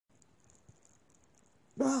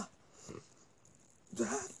Ah.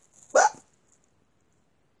 Ah.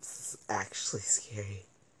 This is actually scary.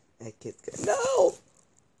 That kid's good. No!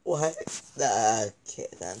 What? Okay,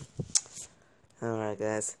 then. Alright,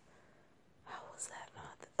 guys. How was that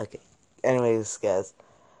not? Okay. Anyways, guys.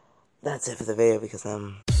 That's it for the video because let's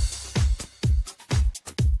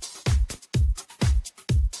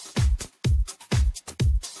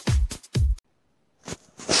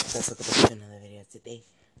look at another video today.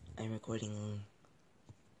 I'm recording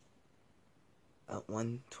at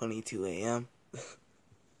 1:22 a.m.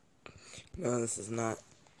 No, this is not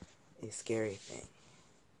a scary thing.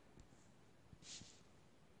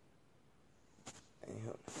 I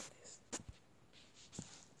hope not.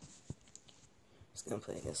 Just gonna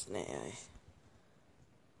play against an AI.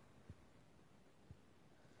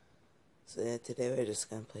 So yeah, today we're just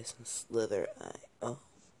gonna play some Slither Eye. Oh,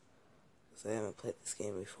 because I haven't played this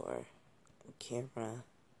game before. Camera,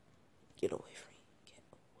 get away from me. Get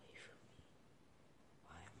away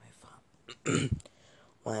from me.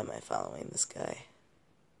 Why am I following this guy?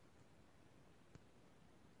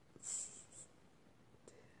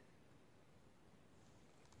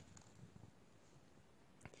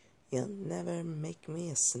 You'll never make me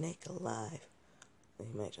a snake alive.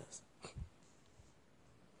 He might just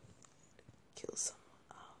kill someone.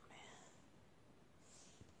 Oh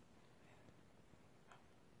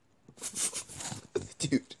man.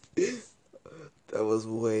 Dude, that was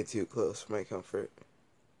way too close for my comfort.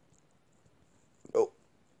 Oh.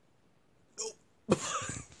 Oh.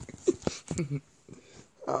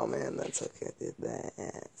 Oh man, that's okay. I did that.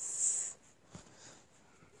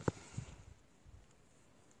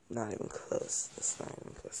 Not even close. That's not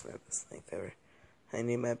even close to my best length ever. I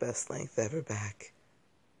need my best length ever back.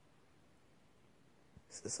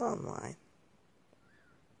 Is this online?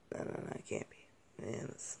 No, it can't be. Man,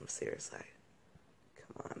 this is some serious hype.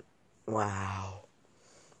 Come on. Wow.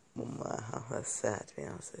 Wow, that's sad to be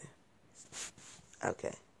honest with you.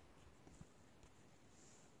 Okay.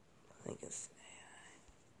 I think it's AI.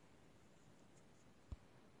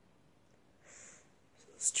 So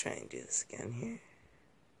let's try and do this again here.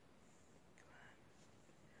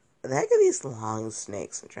 What the heck are these long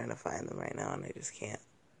snakes? I'm trying to find them right now and I just can't.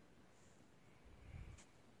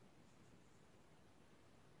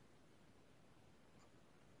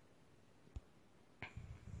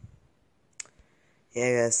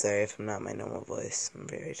 Yeah guys, sorry if I'm not my normal voice. I'm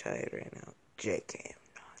very tired right now. JK,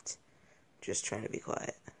 I'm not. Just trying to be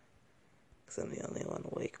quiet. Because I'm the only one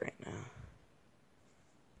awake right now.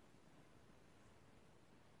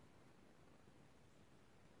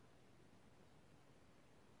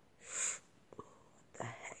 What the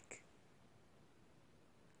heck?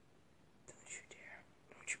 Don't you dare.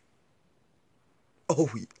 Don't you. Oh,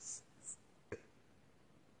 yes.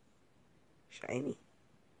 Shiny.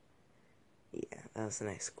 Yeah, that was a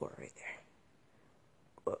nice score right there.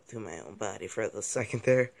 Go up through my own body for a second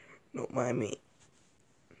there. Don't mind me.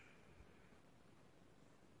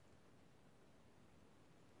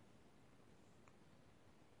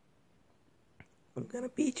 I'm gonna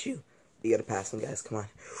beat you. You gotta pass him, guys. Come on.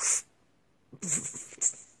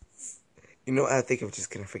 You know, I think I'm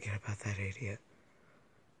just gonna forget about that idea.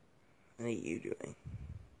 What are you doing?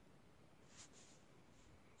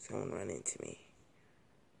 Someone run into me.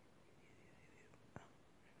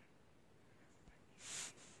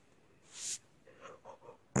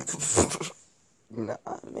 Nah,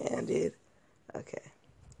 man, dude. Okay.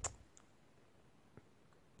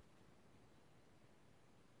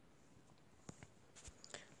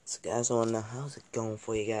 So, guys, I wanna know how's it going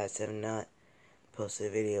for you guys that have not posted a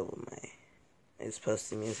video with I just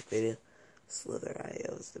posted a music video. Slither Eye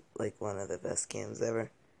was like one of the best games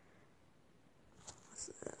ever. What's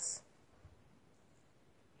this?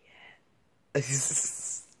 Yeah.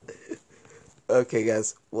 Okay,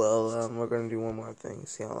 guys. Well, we're gonna do one more thing.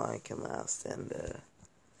 See how long it can last, and then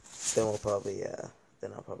we'll probably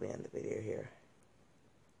then I'll probably end the video here.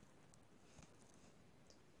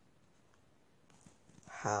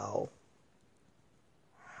 How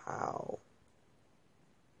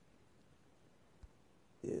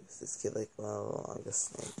dude, does this kid like one of the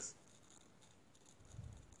longest snakes?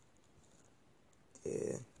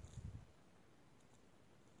 Dude.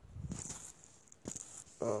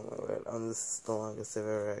 Oh my word, this is the longest I've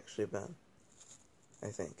ever actually been. I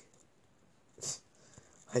think.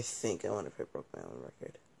 I wonder if I broke my own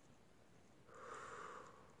record.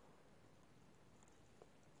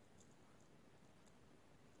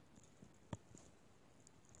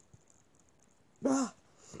 Ah!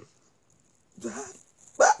 Ah!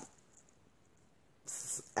 This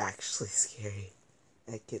is actually scary.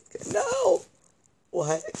 That kid's good. No!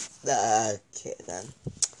 What? Okay then.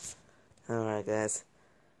 Alright guys.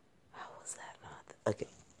 Okay.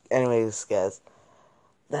 Anyways, guys,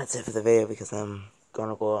 that's it for the video because I'm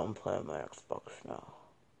gonna go out and play on my Xbox now.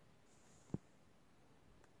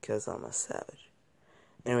 Because I'm a savage.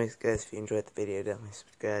 Anyways, guys, if you enjoyed the video, definitely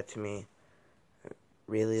subscribe to me. I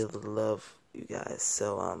really love you guys,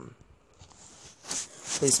 so,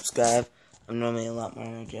 please subscribe. I'm normally a lot more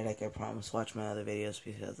energetic, I promise. Watch my other videos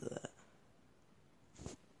because of that.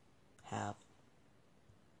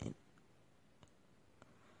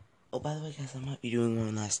 Oh, by the way, guys, I might be doing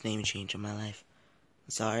one last name change in my life.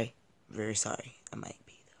 I'm sorry. Very sorry. I might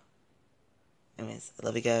be, though. Anyways, I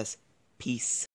love you guys. Peace.